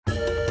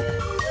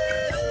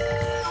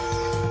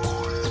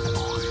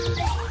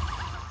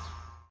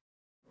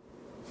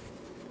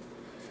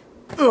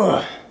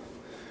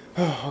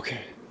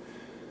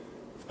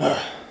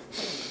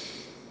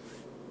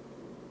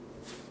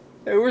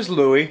Where's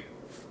Louie?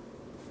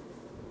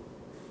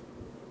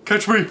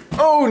 Catch me!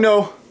 Oh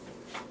no!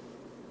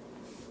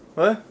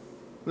 What?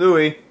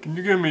 Louie? Can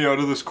you get me out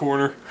of this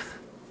corner?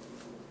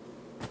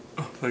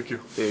 Oh, thank you.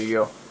 There you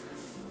go.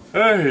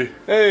 Hey!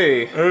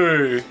 Hey!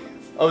 Hey!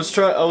 I was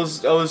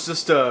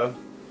just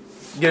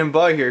getting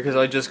by here because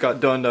I just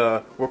got done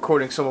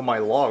recording some of my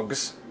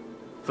logs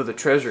for the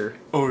treasure.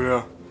 Oh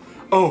yeah.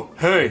 Oh,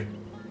 hey!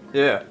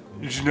 Yeah.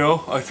 Did you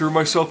know I threw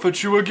myself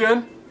at you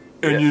again?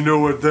 And you know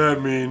what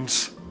that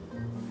means.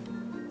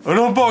 An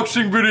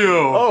unboxing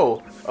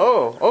video!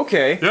 Oh,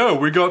 okay. Yeah,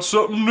 we got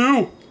something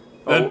new.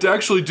 That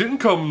actually didn't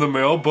come in the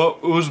mail, but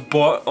it was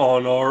bought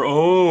on our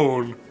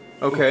own.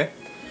 Okay.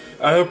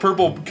 I have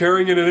Purple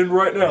carrying it in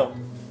right now.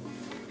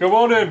 Come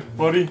on in,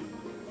 buddy.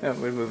 Yeah,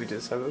 we're moving to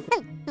the side.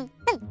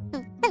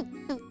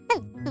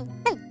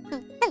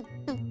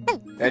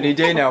 Any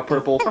day now,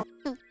 Purple.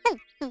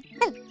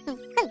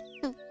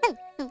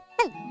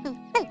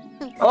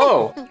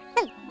 Oh!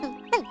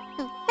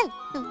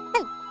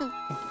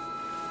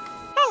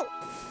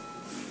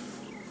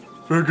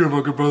 Very good,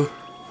 my good brother.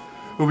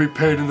 We'll be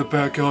paid in the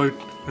back alley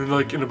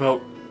in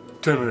about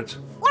 10 minutes.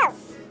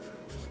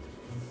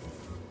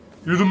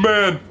 You're the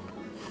man!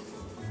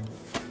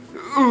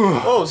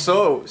 Oh,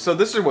 so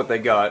this is what they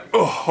got.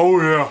 Oh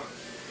yeah.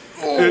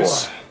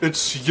 It's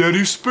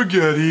Yeti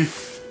spaghetti.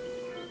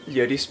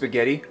 Yeti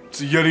spaghetti?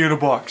 It's a Yeti in a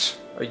box.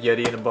 A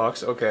Yeti in a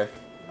box? Okay.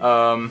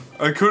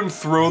 I couldn't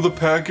throw the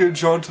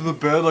package onto the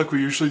bed like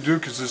we usually do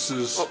because this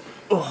is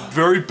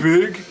very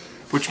big,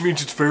 which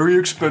means it's very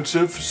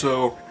expensive,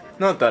 so...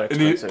 Not that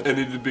expensive. It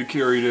needed to be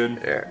carried in.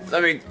 There.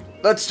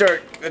 Let's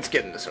get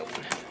this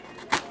open.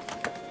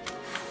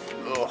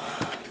 Oh.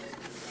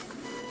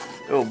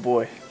 Oh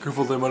boy.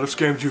 Careful, they might have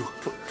scammed you.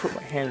 Put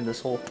my hand in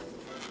this hole.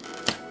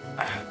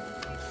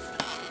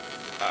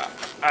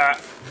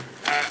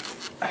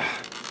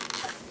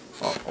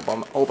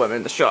 Oh, hope I'm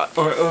in the shot.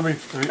 Alright, let me...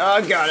 I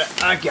got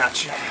it. I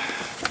got you.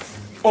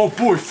 Oh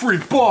boy, free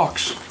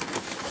box!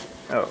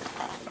 Oh,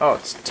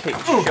 it's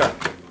taped shut.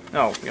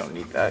 No, we don't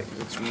need that.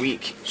 It's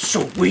weak.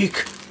 So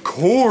weak.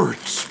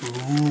 Cords!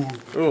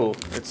 Ooh,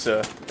 it's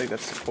I think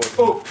that's the cord.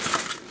 Oh!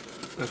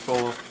 That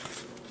fell off.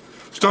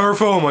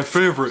 Styrofoam, my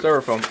favorite.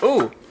 Styrofoam.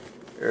 Ooh!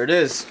 There it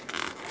is.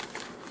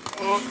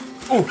 Oh!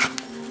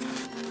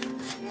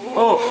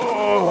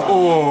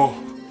 Oh!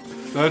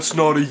 That's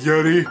not a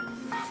Yeti.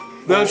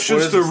 That's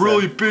just a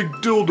really big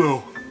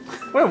dildo.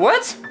 Wait,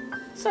 what?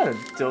 It's not a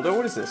dildo.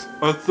 What is this?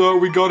 I thought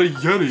we got a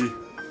Yeti.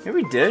 Yeah,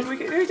 we did. We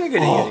did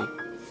get a Yeti.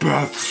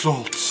 Bath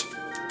salts.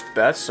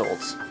 Bath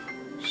salts.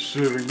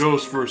 Saving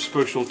those for a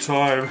special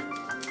time.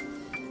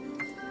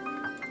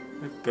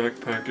 My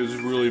backpack is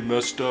really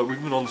messed up.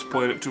 We've been on this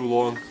planet too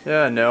long.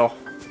 Yeah, no.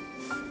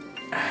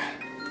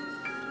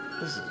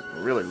 This is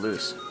really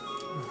loose.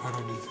 I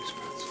don't need these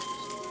bath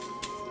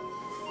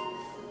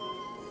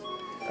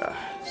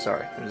salts.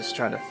 Sorry, I'm just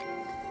trying to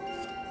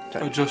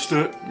adjust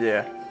it?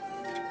 Yeah.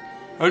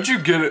 How'd you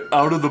get it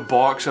out of the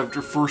box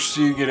after first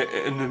seeing it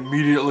and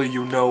immediately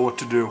you know what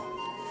to do?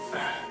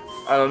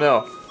 I don't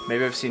know.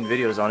 Maybe I've seen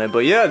videos on it,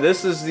 but yeah,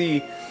 this is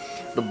the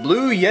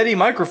Blue Yeti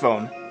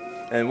microphone,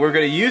 and we're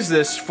gonna use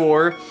this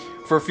for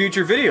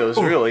future videos,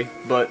 really.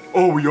 But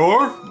we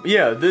are?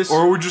 Yeah, this.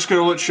 Or are we just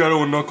gonna let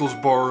Shadow and Knuckles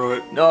borrow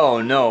it?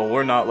 No,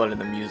 we're not letting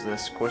them use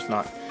this. Of course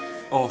not.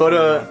 Oh,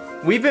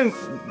 but we've been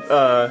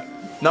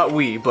not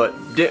we, but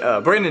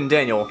Brandon and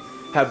Daniel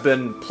have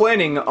been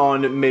planning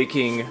on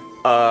making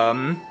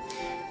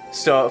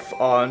stuff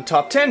on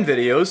top 10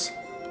 videos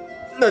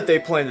that they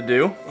plan to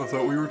do. I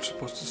thought we were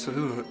supposed to say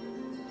that.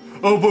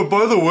 Oh, but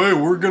by the way,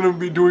 we're gonna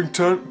be doing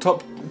top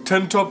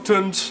 10 top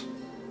 10s.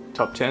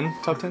 Top 10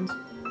 top 10s?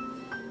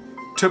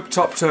 Tip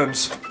top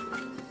 10s.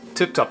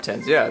 Tip top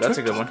 10s, yeah, that's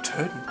a good one.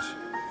 10s.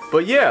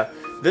 But yeah,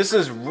 this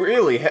is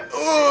really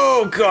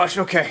oh gosh,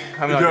 okay.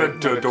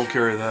 Don't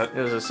carry that.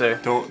 As I say.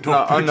 Don't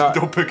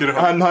pick it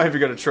up. I'm not even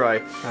gonna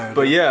try.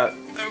 But yeah,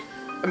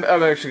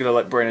 I'm actually gonna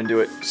let Brandon do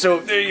it. So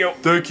there you go.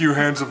 Thank you,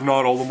 Hands of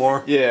Not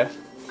Olimar. Yeah.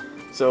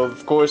 So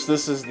of course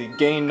this is the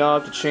gain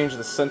knob to change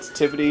the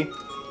sensitivity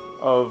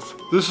of.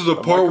 This is the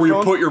part where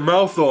you put your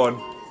mouth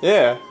on.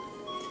 Yeah.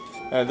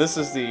 And this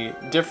is the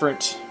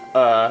different.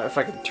 If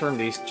I can turn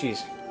these,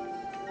 jeez,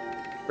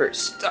 we're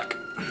stuck.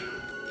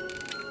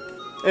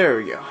 There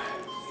we go.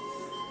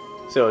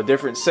 So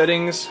different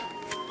settings.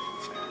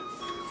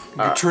 You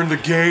can turn the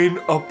gain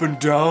up and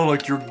down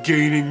like you're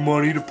gaining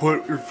money to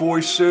put your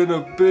voice in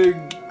a big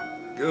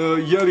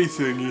Yeti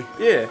thingy.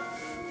 Yeah,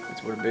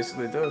 that's what it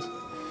basically does.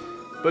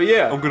 But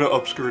yeah. I'm gonna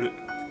upskirt it.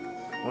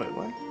 Wait,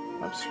 what?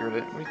 Upskirt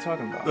it? What are you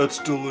talking about? That's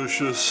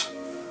delicious.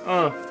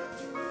 It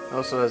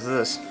also has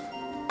this.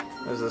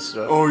 Has this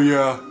stuff. Oh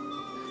yeah.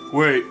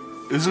 Wait,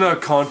 isn't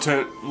that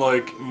content,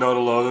 like, not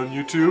allowed on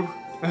YouTube?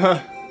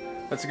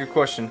 That's a good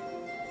question.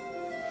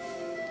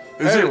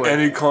 Isn't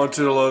any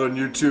content allowed on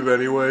YouTube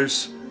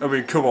anyways? I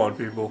mean, come on,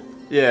 people.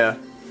 Yeah.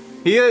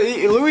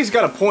 Louis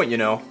got a point, you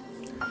know.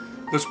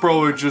 That's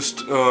probably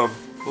just, a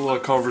lot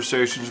of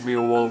conversations me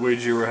and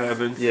Waluigi were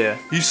having. Yeah.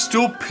 He's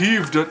still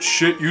peeved at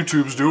shit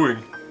YouTube's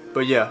doing.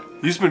 But yeah.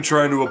 He's been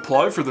trying to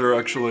apply for there,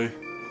 actually.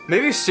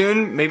 maybe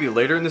soon, maybe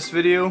later in this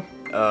video,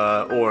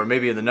 or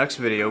maybe in the next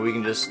video, we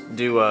can just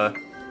do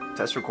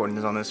test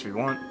recordings on this if you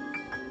want.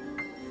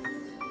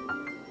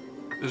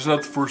 Isn't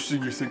that the first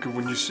thing you think of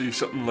when you see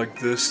something like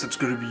this that's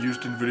going to be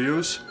used in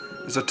videos?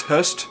 Is a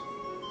test?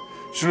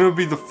 Shouldn't it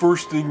be the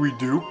first thing we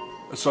do,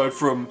 aside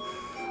from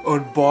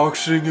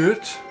unboxing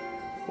it?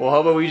 Well,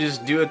 how about we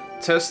just do a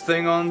test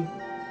thing on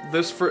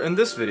this in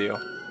this video?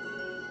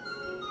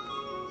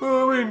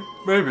 Well, I mean,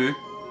 maybe.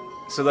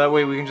 So that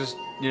way we can just,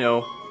 you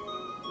know,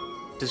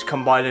 just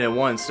combine it in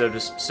one instead of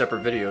just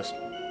separate videos.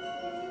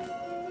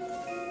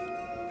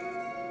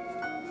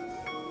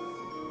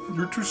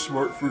 You're too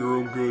smart for your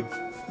own good.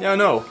 Yeah, I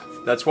know.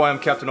 That's why I'm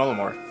Captain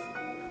Olimar.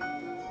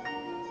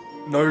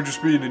 Now you're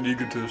just being an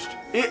egotist.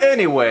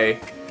 Anyway,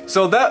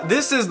 so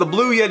this is the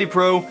Blue Yeti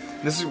Pro.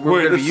 This is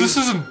Wait, this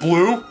isn't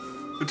blue,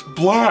 it's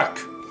black.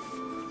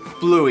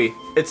 Bluey.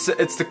 It's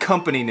the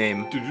company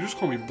name. Dude, you just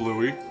call me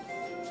Bluey.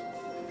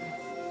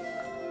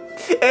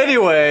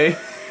 Anyway,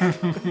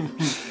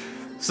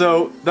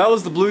 so that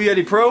was the Blue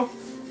Yeti Pro.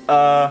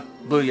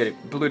 Blue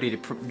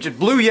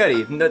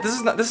Yeti No, this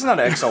is not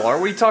an XLR.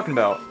 What are you talking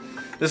about?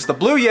 This is the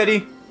Blue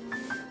Yeti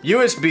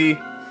USB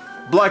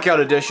Blackout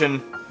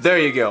Edition. There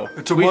you go.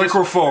 It's a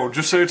microphone.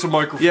 Just say it's a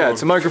microphone. Yeah,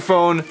 it's a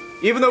microphone.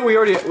 Even though we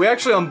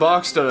actually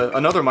unboxed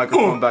another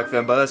microphone back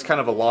then, but that's kind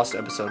of a lost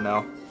episode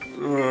now.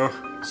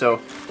 So,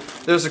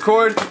 there's the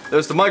cord,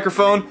 there's the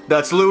microphone,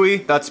 that's Louie,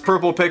 that's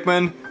purple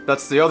Pikmin,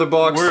 that's the other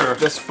box, Where?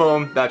 this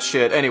foam, that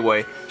shit.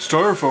 Anyway.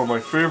 Styrofoam,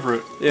 my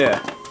favorite.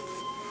 Yeah.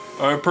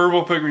 Alright,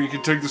 purple Pikmin, you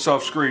can take this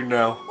off screen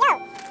now.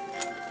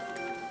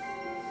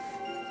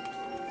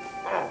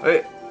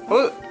 Wait,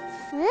 what?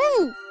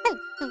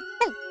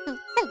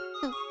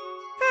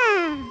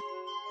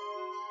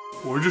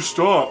 Why'd you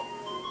stop?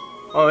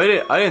 Oh,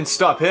 I didn't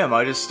stop him,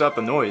 I just stopped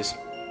the noise.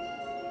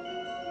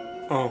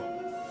 Oh.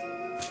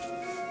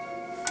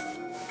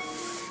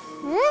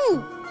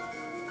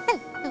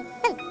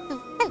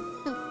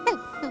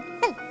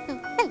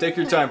 Take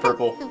your time,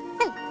 Purple.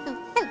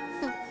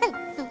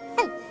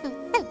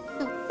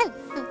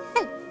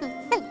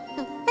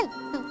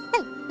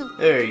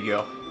 There you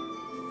go.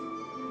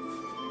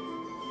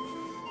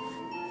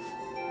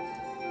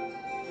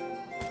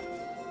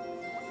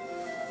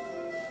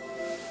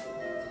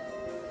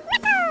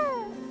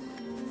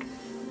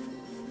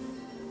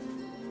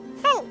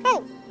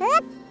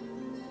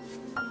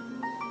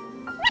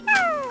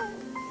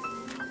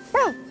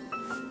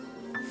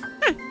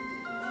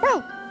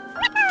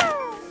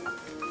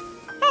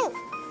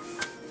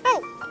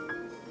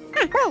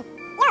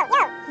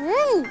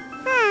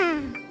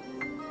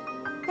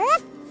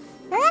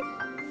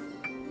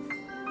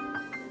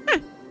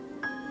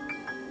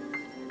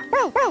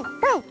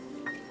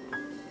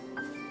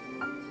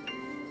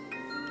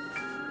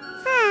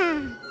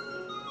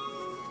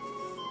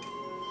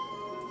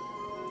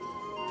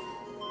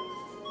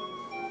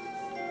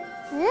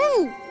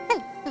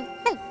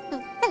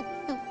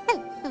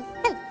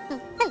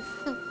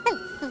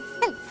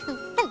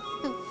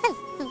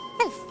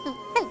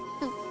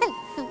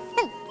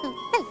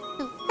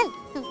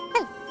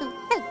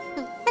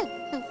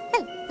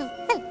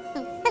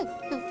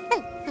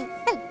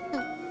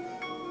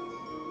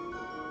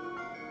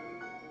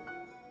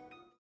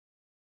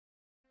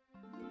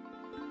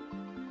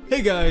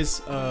 Hey guys,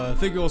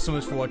 thank you all so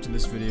much for watching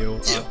this video.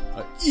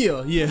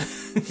 Yeah.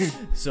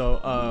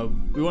 So,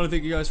 we want to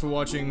thank you guys for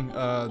watching.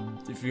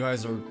 If you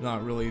guys are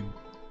not really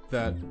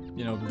that,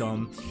 you know,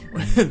 dumb,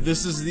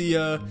 this is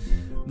the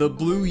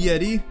Blue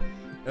Yeti.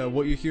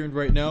 What you're hearing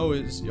right now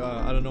is,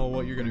 I don't know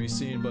what you're gonna be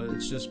seeing, but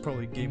it's just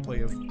probably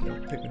gameplay of, you know,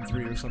 Pikmin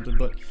 3 or something.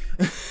 But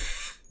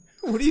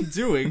what are you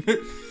doing?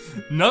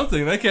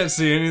 Nothing. I can't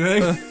see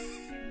anything.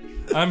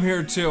 I'm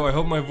here too. I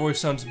hope my voice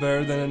sounds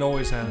better than it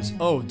always has.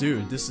 Oh,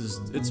 dude, it's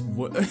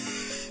what?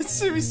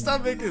 Seriously,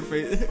 stop making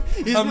faces.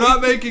 I'm not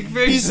making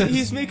faces.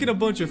 He's making a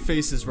bunch of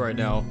faces right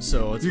now.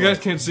 So it's you guys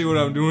can't see what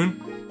I'm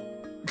doing.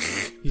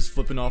 He's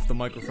flipping off the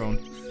microphone.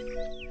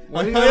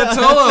 Why do you gotta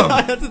tell him?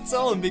 I had to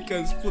tell him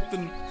because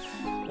flipping.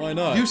 Why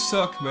not? You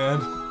suck,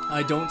 man.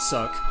 I don't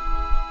suck.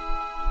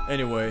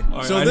 Anyway,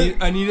 right, so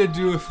I need to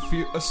do a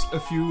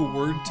few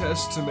word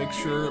tests to make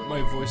sure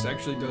my voice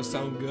actually does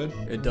sound good.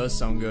 It does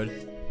sound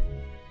good.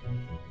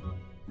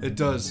 It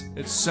does.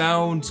 It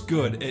sounds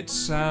good. It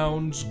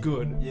sounds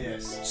good.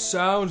 Yes.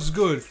 Sounds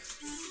good.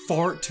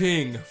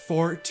 Farting.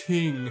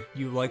 Farting.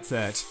 You like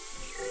that?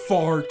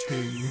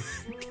 Farting.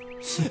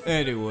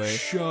 Anyway.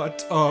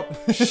 Shut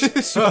up.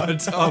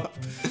 Shut up.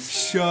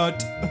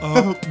 Shut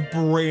up,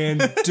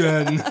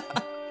 Brandon.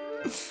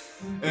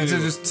 And to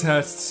just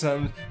test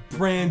some.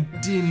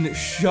 Brandon,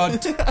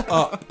 shut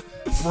up.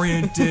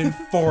 Brandon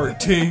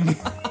farting.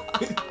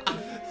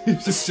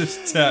 just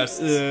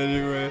test. Yeah,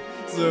 anyway.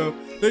 So,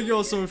 thank you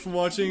all so much for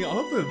watching. I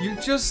hope you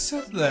just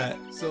said that.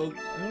 So,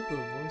 I hope the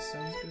voice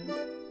sounds good.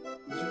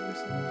 Did your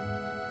voice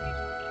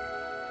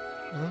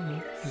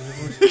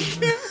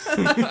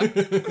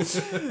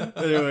sound good?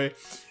 Anyway,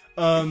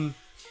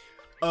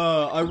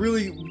 I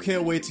really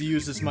can't wait to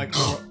use this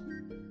microphone.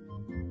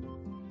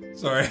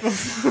 Sorry.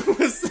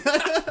 What's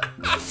that?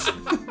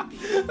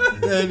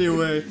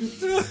 Anyway,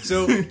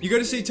 so you're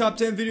gonna see top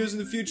 10 videos in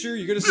the future.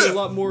 You're gonna see a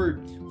lot more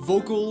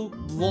vocal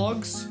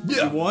vlogs. If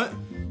you want.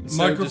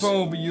 Microphone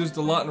will be used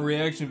a lot in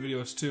reaction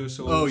videos too,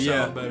 so it'll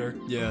sound better.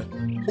 Yeah.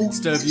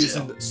 Instead of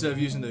using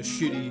the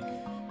shitty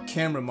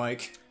camera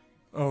mic.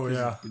 Oh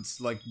yeah.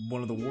 It's like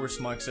one of the worst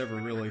mics ever,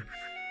 really.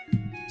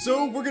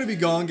 So we're gonna be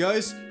gone,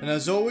 guys, and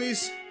as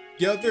always,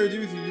 get out there,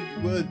 do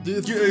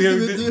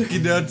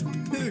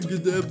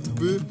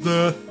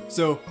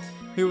So,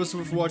 hey, what's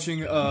up for watching?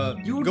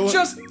 You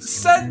just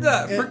said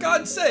that, for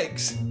God's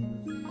sakes.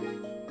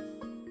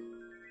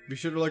 Be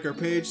sure to like our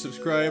page,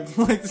 subscribe,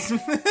 like this.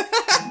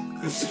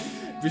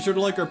 Be sure to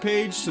like our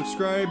page,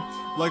 subscribe,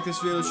 like this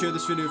video, share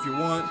this video if you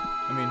want.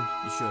 I mean,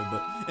 you should,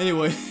 but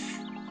anyway.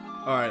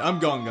 Alright, I'm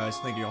gone, guys.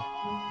 Thank you all.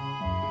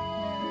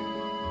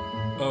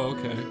 Oh,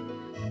 okay.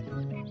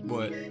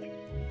 What?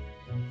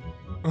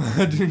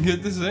 I didn't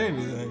get to say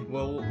anything.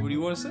 Well, what do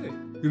you want to say?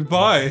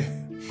 Goodbye.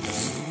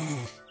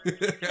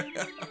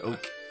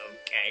 Okay.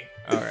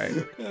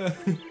 Alright.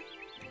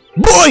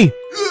 Boy!